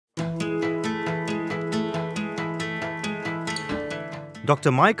Dr.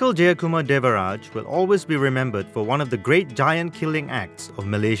 Michael Jeyakumar Devaraj will always be remembered for one of the great giant-killing acts of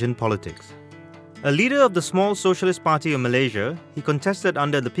Malaysian politics. A leader of the small Socialist Party of Malaysia, he contested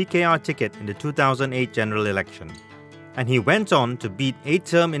under the PKR ticket in the 2008 general election. And he went on to beat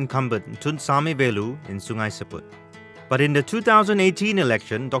 8-term incumbent Tun Sami Velu in Sungai Siput. But in the 2018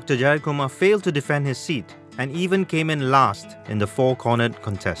 election, Dr. Jeyakumar failed to defend his seat and even came in last in the four-cornered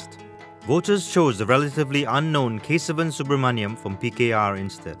contest. Voters chose the relatively unknown Kesavan Subramaniam from PKR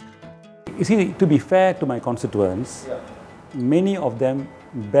instead. You see, to be fair to my constituents, many of them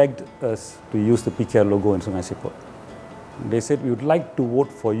begged us to use the PKR logo in Sungai Siput. They said, we would like to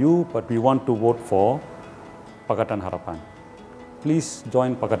vote for you, but we want to vote for Pakatan Harapan. Please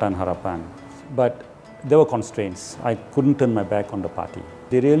join Pakatan Harapan. But there were constraints. I couldn't turn my back on the party.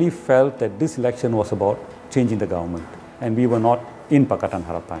 They really felt that this election was about changing the government, and we were not in Pakatan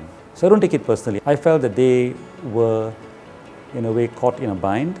Harapan. So I don't take it personally. I felt that they were, in a way, caught in a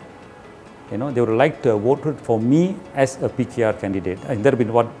bind. They would like to have voted for me as a PKR candidate, and that would be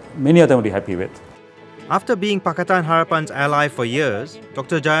what many of them would be happy with. After being Pakatan Harapan's ally for years,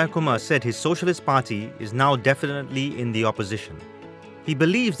 Dr. Jeyakumar said his Socialist Party is now definitely in the opposition. He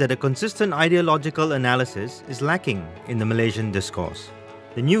believes that a consistent ideological analysis is lacking in the Malaysian discourse.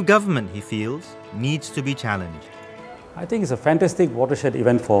 The new government, he feels, needs to be challenged. I think it's a fantastic watershed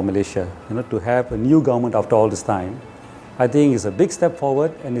event for Malaysia, to have a new government after all this time. I think it's a big step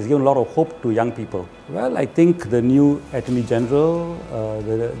forward and it's given a lot of hope to young people. Well, I think the new Attorney General,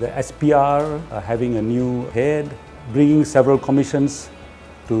 the SPR, having a new head, bringing several commissions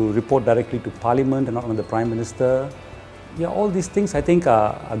to report directly to Parliament and not on the Prime Minister. Yeah, all these things I think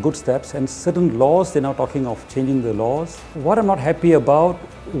are good steps, and certain laws, they're now talking of changing the laws. What I'm not happy about,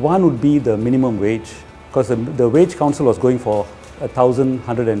 one would be the minimum wage, because the Wage Council was going for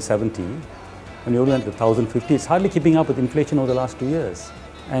 1,170, and you only went to 1,050. It's hardly keeping up with inflation over the last 2 years.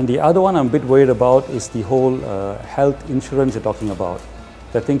 And the other one I'm a bit worried about is the whole health insurance you're talking about,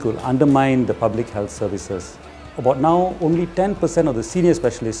 that I think will undermine the public health services. About now, only 10% of the senior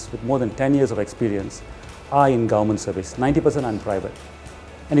specialists with more than 10 years of experience are in government service, 90% are in private.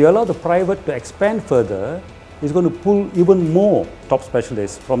 And you allow the private to expand further, it's going to pull even more top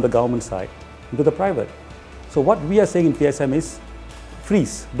specialists from the government side into the private. So what we are saying in PSM is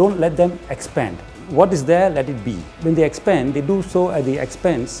freeze, don't let them expand. What is there, let it be. When they expand, they do so at the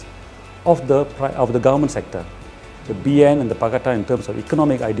expense of the government sector. The BN and the Pakatan, in terms of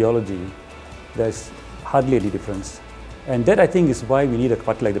economic ideology, there's hardly any difference. And that I think is why we need a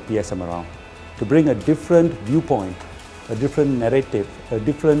party like the PSM around, to bring a different viewpoint, a different narrative, a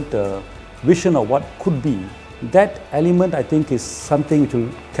different vision of what could be. That element, I think, is something which will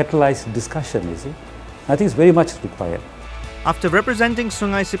catalyze discussion, you see. I think it's very much required. After representing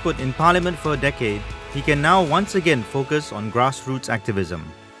Sungai Siput in Parliament for a decade, he can now once again focus on grassroots activism.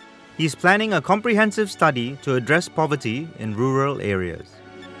 He is planning a comprehensive study to address poverty in rural areas.